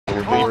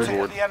Reporting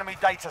to the enemy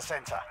data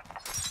center.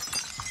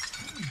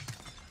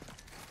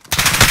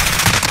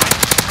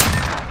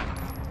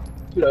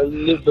 Dude, I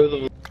live both of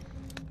them.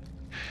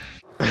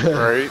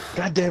 Right.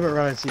 God damn it,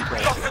 Ryan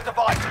Seacrest. Lost the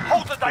device.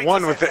 Hold the data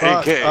One with the center.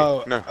 AK.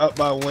 Oh, No. up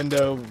by a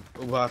window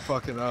by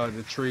fucking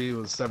the tree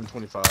was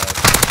 725.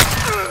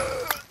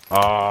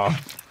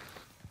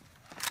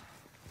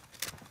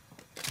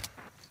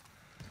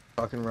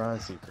 Fucking Ryan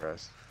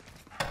Seacrest.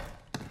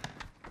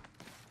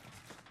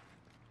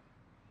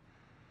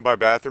 By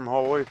bathroom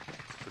hallway.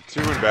 Two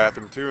in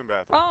bathroom. Two in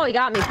bathroom. Oh, he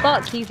got me.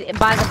 Fuck, he's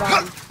by the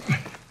bomb.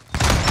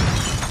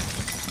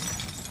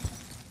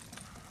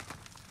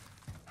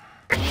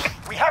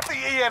 We have the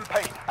EMP.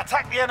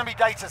 Attack the enemy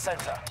data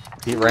center.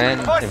 He ran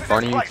Device in is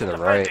front of you place. to the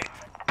Defend right. it.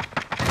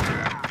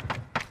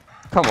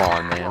 Come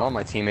on, man. All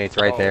my teammates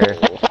right there.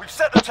 We've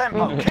set the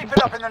tempo. Keep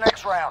it up in the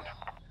next round.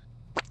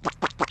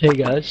 Hey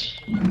guys.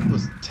 It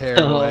was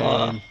terrible.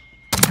 aim.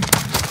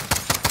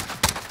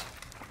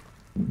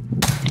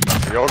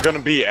 Are y'all gonna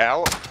be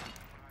out?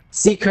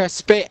 Seacrest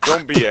spit.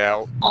 Don't be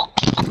out.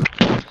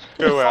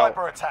 Go out.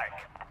 Cyber attack.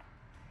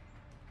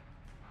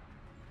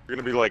 You're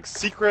gonna be like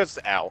Seacrest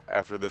out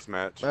after this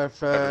match. Matter of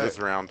After this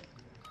fact, round.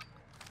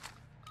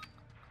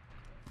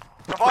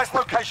 Device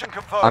location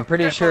confirmed. I'm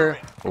pretty Get sure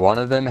moving. one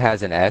of them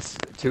has an S.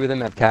 Two of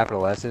them have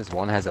capital S's.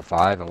 One has a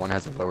 5 and one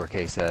has a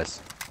lowercase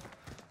s.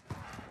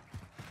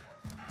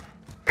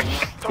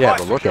 Yeah,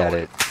 but look at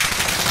it.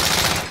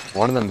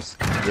 One of them's,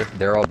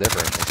 they're all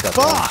different. Except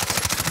one. fuck!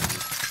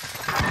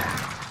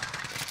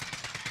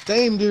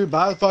 Same dude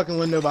by the fucking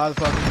window, by the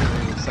fucking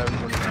tree was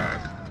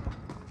 725.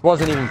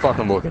 Wasn't even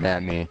fucking looking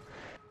at me.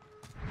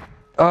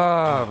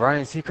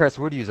 Ryan Seacrest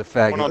would use a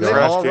faggot. One on They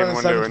trash all can run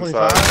window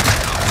 725?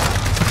 inside.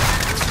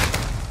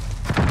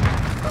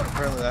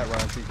 Apparently that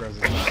Ryan Seacrest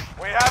is not.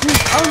 We have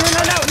Oh,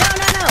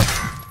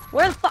 no.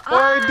 Where the fuck?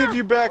 Why did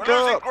you back We're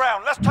losing up?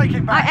 ground. Let's take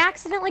it I back.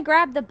 accidentally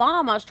grabbed the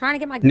bomb. I was trying to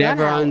get my gun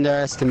Never out.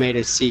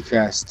 underestimated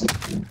Seacrest.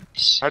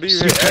 How do you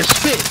hit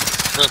X?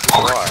 Press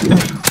Y.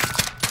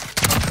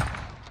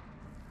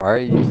 Why are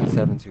you using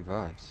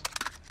 725s?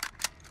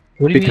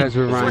 What do you Because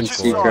we're Ryan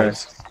Switching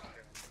Seacrest.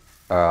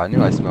 I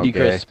knew I smoked mean?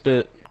 gay. Seacrest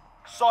spit.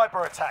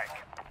 Cyber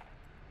attack.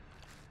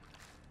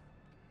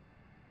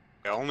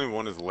 Yeah, only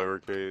one is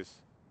lowercase.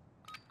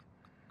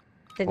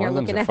 Then One you're of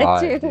them's looking a at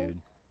 5, it too.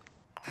 dude.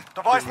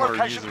 Device Some are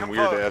location using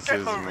confirmed. weird Get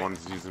S's and moving.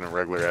 one's using a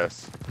regular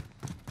S.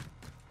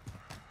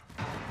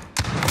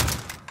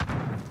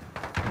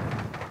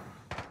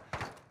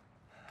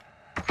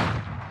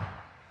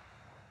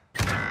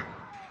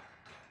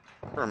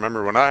 I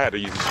remember when I had to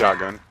use a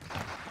shotgun.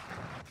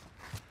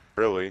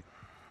 Really?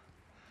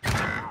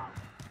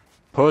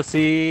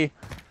 Pussy!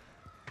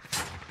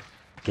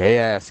 Gay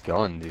ass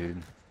gun,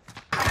 dude.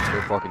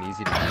 So fucking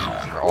easy to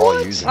use. They're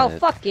all using Oh, it.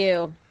 fuck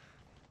you.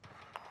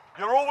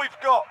 You're all we've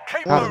got.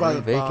 Keep How One's did moving. by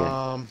the vacant?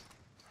 bomb.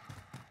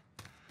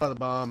 By the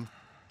bomb.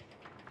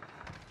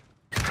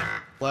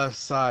 Left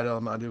side of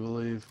him, I do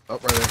believe. Oh,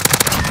 right there.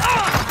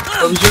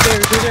 Oh, he's right there,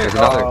 he's right There's there.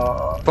 another.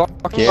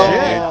 Fuck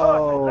yeah,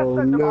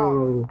 Oh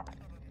no.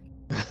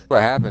 dude.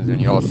 What happens when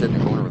you all sit in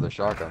the corner with a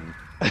shotgun?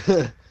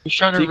 He's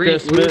trying to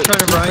Seacrest we were spit. trying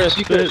to Ryan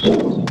Seacrest Seacrest.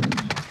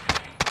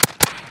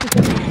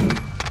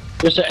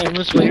 There's an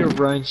endless way of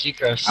Ryan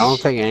Seacrest. I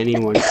don't think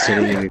anyone's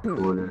sitting in the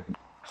corner.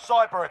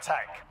 Cyber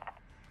attack.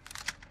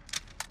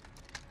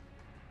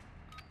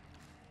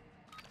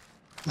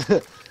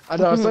 I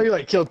know, I saw you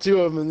like kill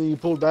two of them and then you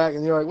pulled back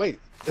and you're like, wait.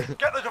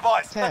 Get the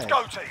device. Let's Tag.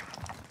 go, team.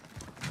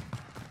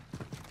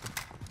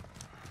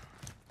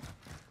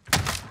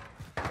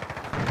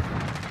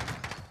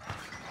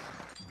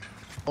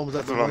 Almost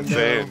at That's the what I'm window.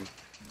 saying.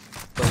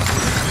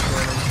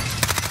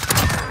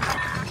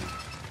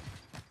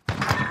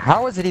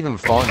 How is it even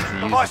fun to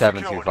use Device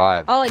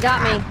 725? Oh, he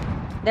got me.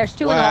 There's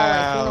two in the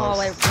hallway. Two in the Wow.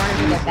 hallway running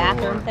through the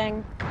bathroom Lord.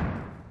 thing.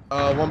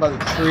 One by the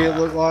tree it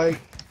looked like.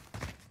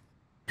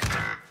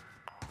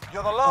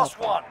 You're the last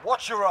one.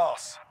 Watch your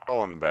ass.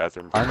 All in the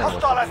bathroom. I know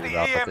what Hostile to has do the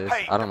about EMP. this.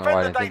 I don't know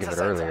why I didn't think of it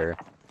Defend the data earlier.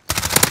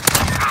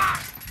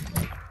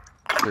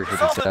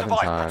 Disarm the 357 device.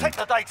 time. Protect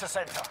the data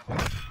center.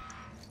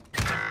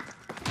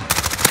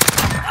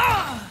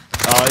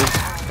 Oh,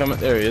 he's coming.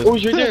 There he is. Oh,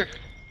 he's right there.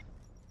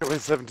 It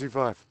was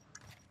 725.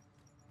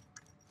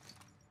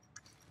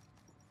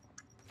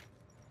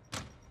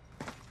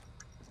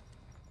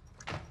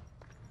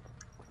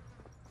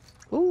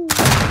 Ooh.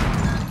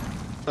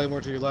 Play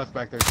more to your left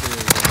back there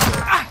too.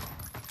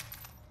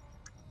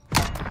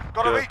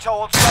 Got a Good.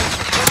 VTOL on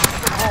station.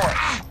 Deploy.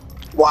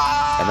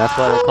 Wow. And that's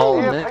why they call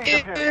him EMP Nick.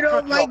 defused. Dude,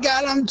 oh Good my job.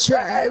 god, I'm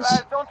Okay, trash.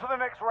 lads, on to the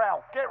next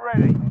round. Get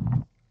ready.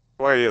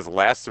 Why he has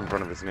last in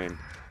front of his name.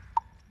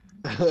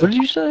 What did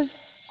you say?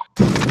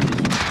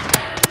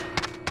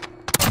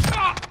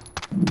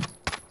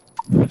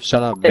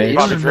 Shut up, Hey, you bitch.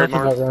 don't know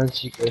nothing trademark. about Ryan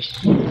Seacrest.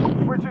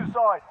 Switching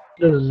sides.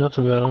 You don't know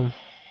nothing about him.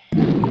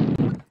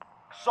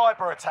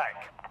 Cyber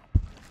attack.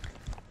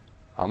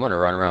 I'm gonna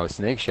run around with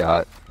Snake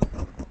Shot.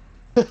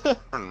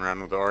 Running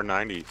around with the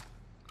R90.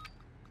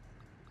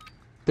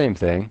 Same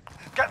thing.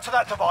 Get to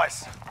that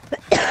device.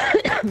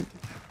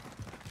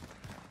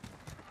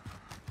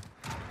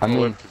 I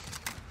mean,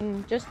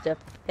 Just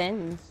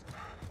depends.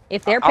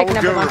 If they're I would picking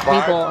up a go bunch of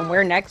revive. people and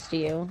we're next to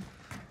you.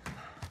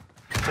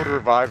 Would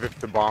revive if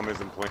the bomb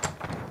isn't planted.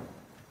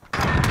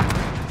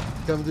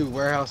 Come through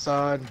warehouse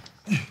side.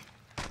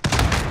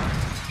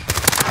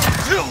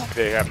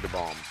 They have the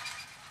bomb.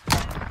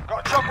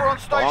 Got a chopper on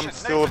station. Bomb's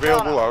still Needs a gunner.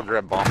 available. I'll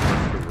grab bomb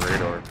for the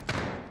radar.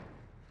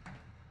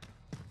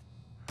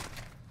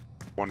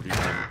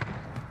 1v1.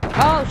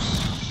 Oh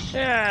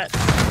shit!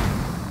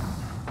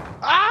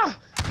 Ah!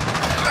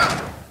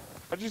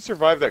 How'd you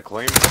survive that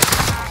claim?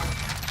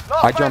 Last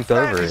I man jumped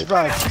over standing. it.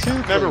 Survived two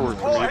Never kills.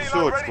 worked for me. It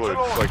still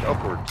explodes, like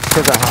upwards.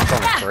 Because I hopped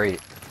on the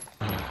crate.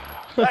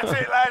 That's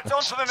it, lads.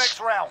 On to the next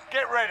round.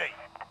 Get ready.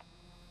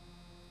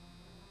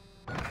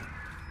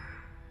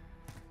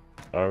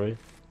 Are we?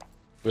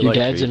 We Your like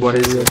dad's in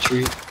treats. for a real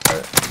treat.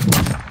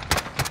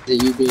 Is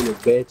it you being a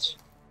bitch?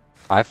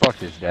 I fucked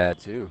his dad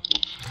too.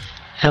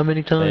 How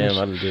many times?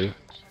 Damn, I do.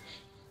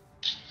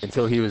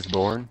 Until he was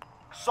born.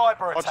 Cyber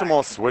Watch attack. them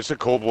all switch to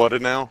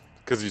cold-blooded now,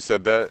 because you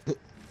said that.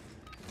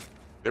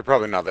 They're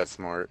probably not that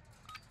smart.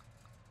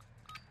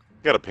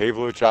 Got a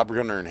Pavlo, chopper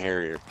gunner, and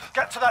Harrier.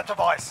 Get to that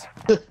device.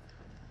 I'm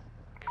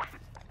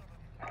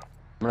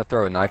gonna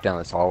throw a knife down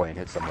this hallway and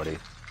hit somebody.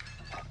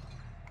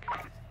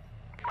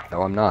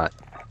 No, I'm not.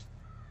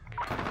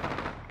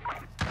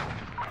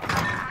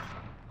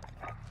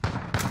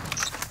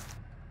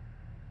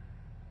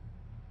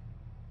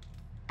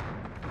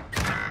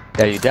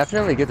 Yeah, you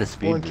definitely get the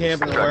speed One boost.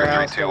 camp in the Striker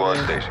warehouse. 3-2 on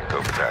station.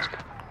 Go for task.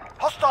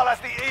 Hostile has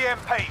the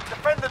EMP.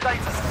 Defend the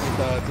data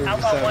center.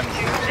 Outlaw 37.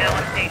 1-2 now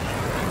on station.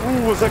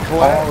 Ooh, was that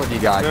collat? All of you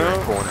guys are in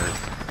No. corners.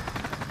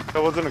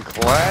 That wasn't a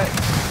collat?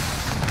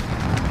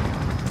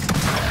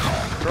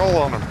 They're all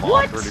on a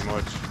bomb, pretty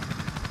much.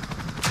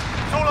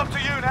 It's all up to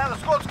you now. The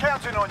squad's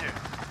counting on you.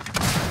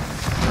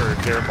 Or a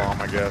dare bomb,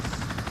 I guess.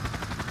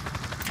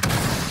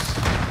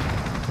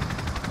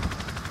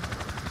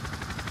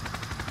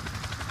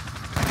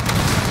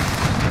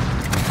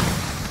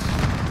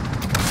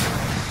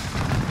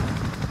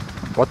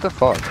 What the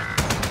fuck?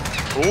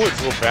 Ooh,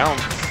 it's a little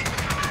bounce.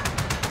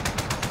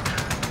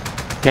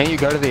 Can't you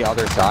go to the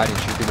other side and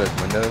shoot through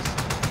those windows?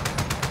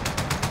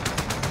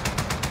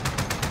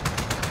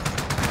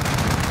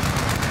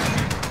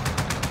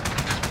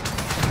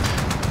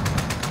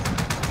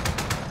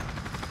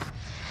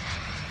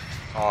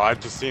 Oh, I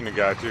just seen a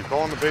guy too.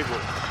 Call on the big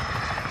one.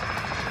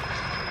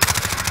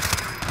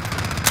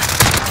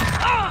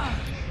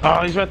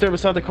 Oh, he's right there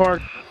beside the car.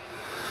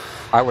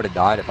 I would have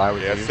died if I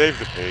was Yeah, you. save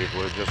the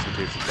Pavlo just in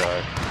case he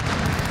died.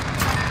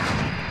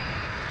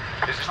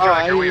 This is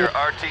Striker. We are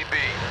RTB.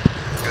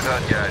 Good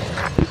hunt,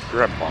 guys.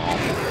 Grab bomb.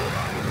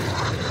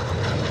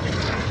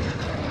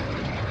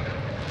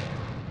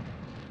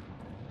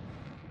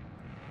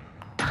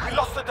 We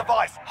lost the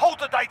device. Hold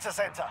the data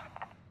center.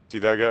 See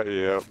that guy?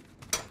 Yeah.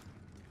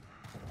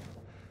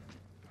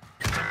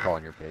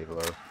 Calling your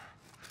Pavlo.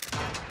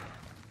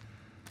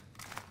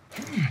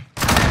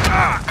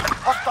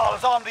 Hostile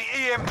has armed the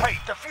EMP.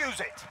 Defuse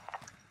it.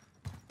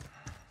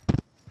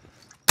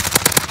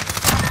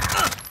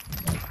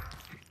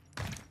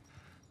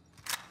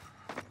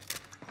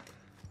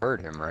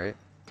 Heard him, right?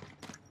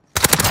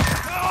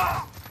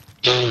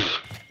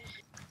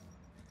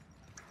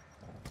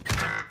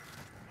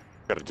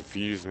 Gotta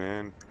defuse,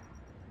 man.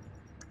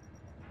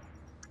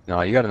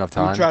 No, you got enough You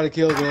time. try to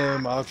kill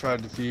them, I'll try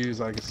to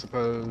defuse, I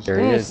suppose. There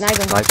he is. Snipe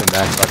him. Sniping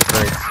back by the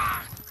crates.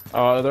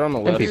 Oh, they're on the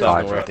left side. MP5's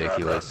of the road.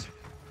 ridiculous.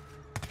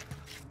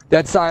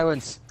 Dead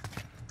silence.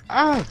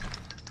 Ah!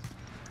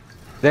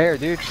 There,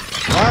 dude.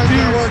 Why is it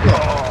not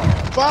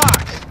working?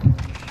 Fuck!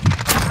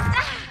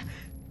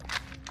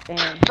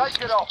 Damn.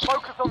 Take it off.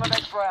 Focus on the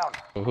next round.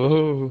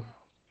 Ooh.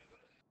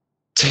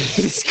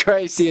 Jesus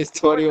Christ, he has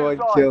 21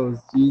 kills.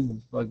 Jesus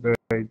fuck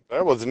Christ.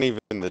 That wasn't even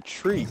the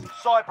tree.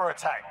 Cyber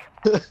attack.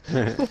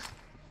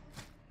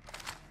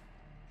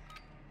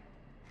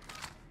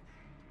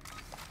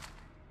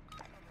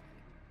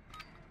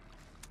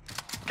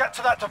 Get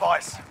to that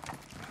device.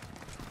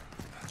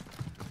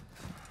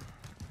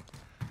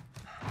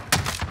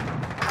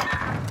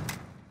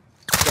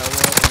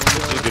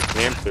 See the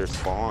camp there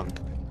spawned.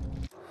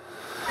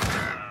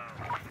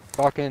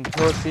 Fucking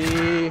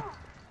pussy.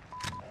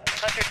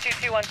 Hunter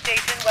 2-2 on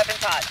station,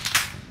 weapons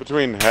hot.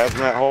 Between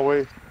hazmat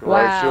hallway, the Wow.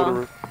 right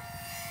shoulder.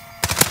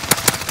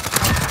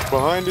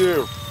 Behind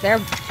you. There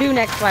are two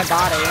next to my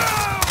body.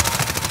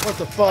 What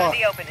the One fuck?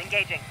 in the open,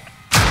 engaging.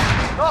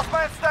 Last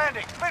man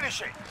standing.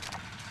 Finish it.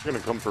 You're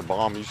gonna come for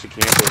bomb. You should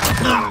camp it.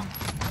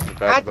 The back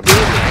God of the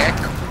damn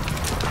it.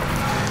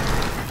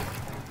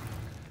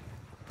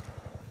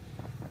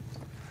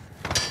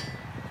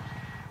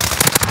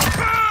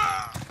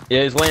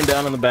 Yeah, he's laying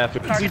down in the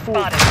bathroom. Target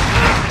spotted.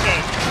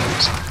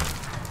 Engage.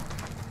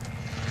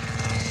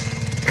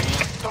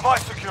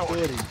 Device secured.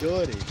 Goody,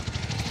 goody.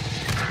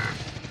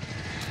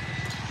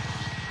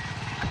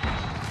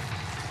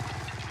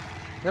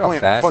 Look how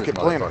Plant, fast fuck this it,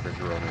 plant it.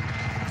 motherfucker's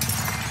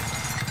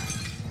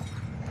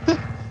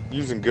running.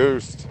 Using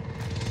ghost.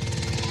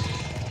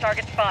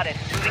 Target spotted.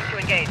 Moving to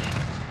engage.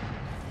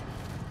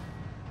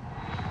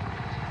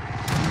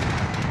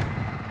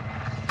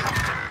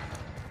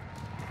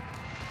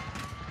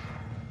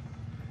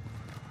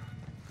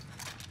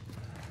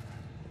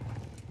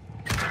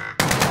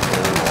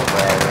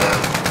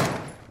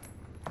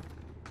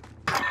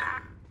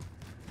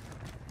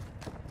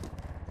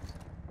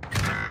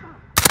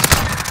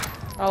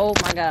 Oh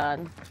my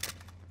god.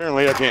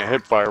 Apparently I can't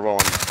hip fire while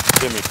I'm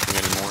stimming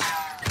anymore.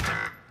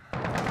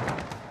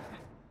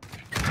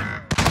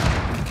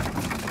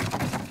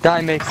 Guy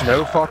makes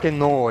no fucking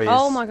noise.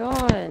 Oh my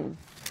god.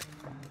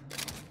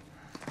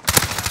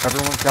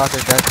 Everyone's got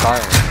their dead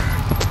silence.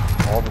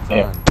 All the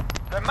time.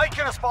 They're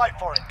making us fight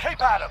for it.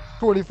 Keep at them.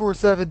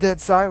 24/7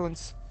 dead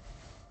silence.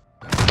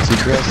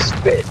 Seacrest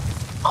spit.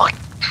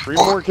 3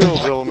 more kills,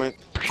 Element.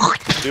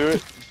 Do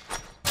it.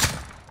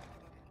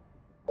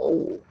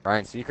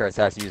 Ryan Seacrest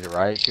has to use a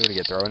riot shield to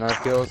get throwing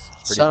knife kills.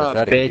 Pretty Shut up,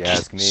 pathetic if you bitch.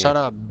 ask me. Shut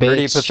up, bitch.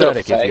 Pretty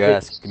pathetic if you faggot.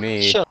 ask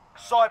me. Shut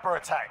Cyber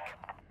attack.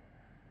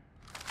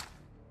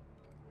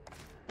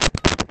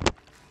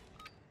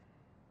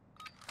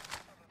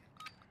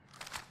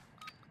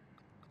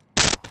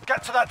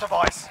 Get to that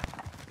device.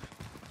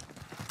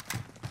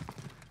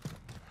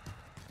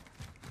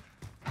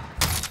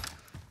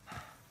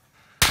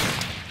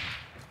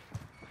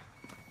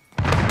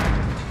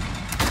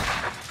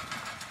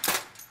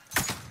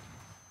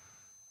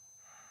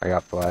 I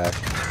got flash.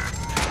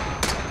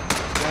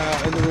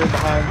 Yeah, in the room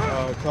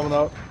behind, coming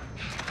up.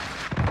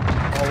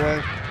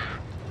 Hallway.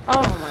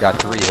 Oh my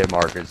Got god. 3 hit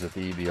markers with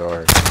the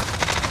EBR.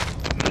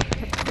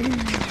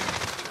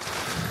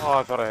 Oh,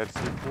 I thought I had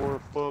C4.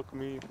 Fuck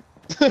me.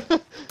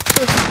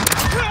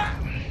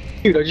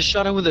 Dude, I just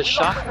shot him with a Lock the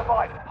shot.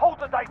 device. Hold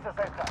the data center.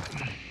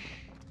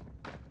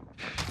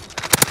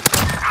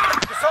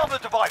 Disarm the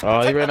device.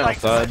 Oh, he Protect ran the data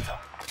outside. center.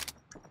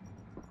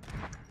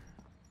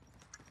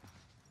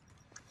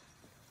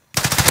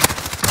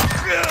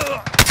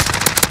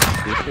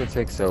 This shit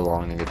takes so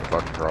long to get the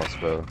fucking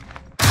crossbow.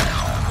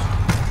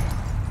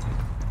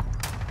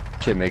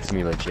 Shit makes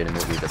me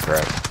legitimately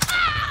depressed.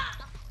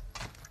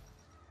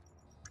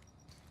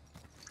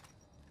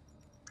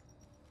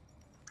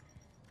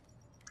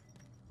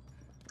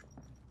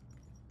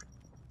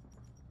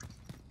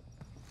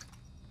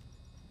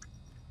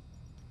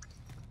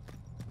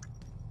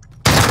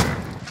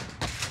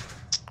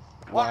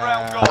 One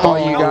round Wow. gone. Oh,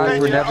 you guys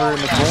were Not never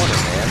in the corner, man.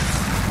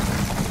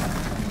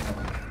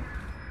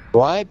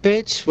 What,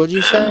 bitch? What'd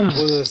you say? With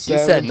a You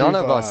said none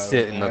of us 725.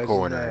 sit in the Imagine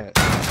corner.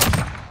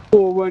 that.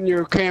 Well, when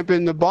you're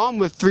camping the bomb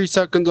with 3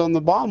 seconds on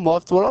the bomb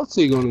left, what else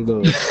are you gonna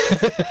do?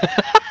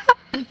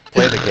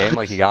 Play the game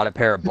like you got a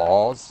pair of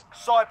balls.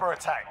 Cyber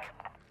attack.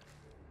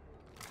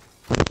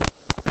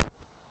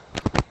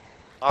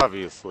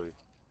 Obviously.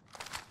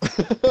 Get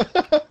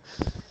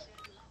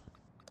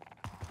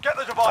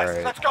the device.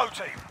 Alright. Let's go,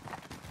 team.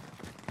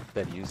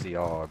 Said use the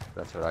AUG.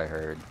 That's what I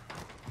heard.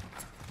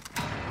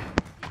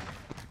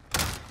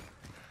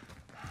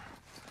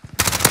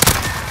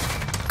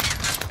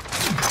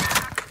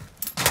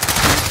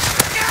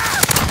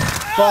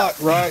 Fuck,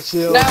 right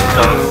shield. No.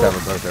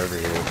 Seven both over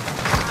here.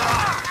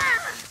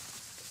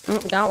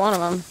 Got one of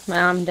them.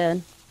 Now I'm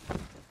dead.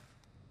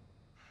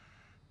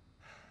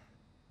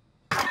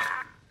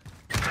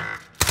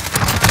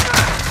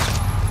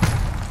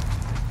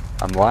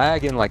 I'm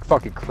lagging like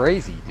fucking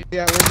crazy, dude.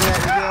 Yeah, where's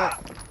that?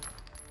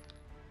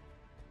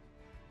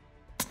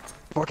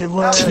 Fucking Now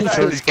lag. the days,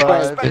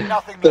 35. expect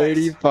nothing less.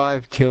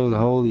 35 killed,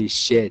 holy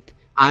shit.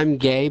 I'm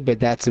gay, but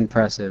that's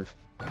impressive.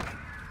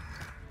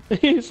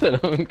 He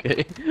said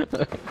okay.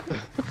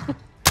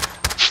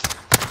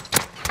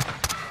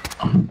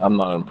 I'm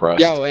not impressed.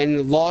 Yo,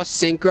 and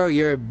Lost Synchro,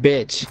 you're a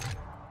bitch.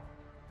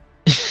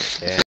 Yeah.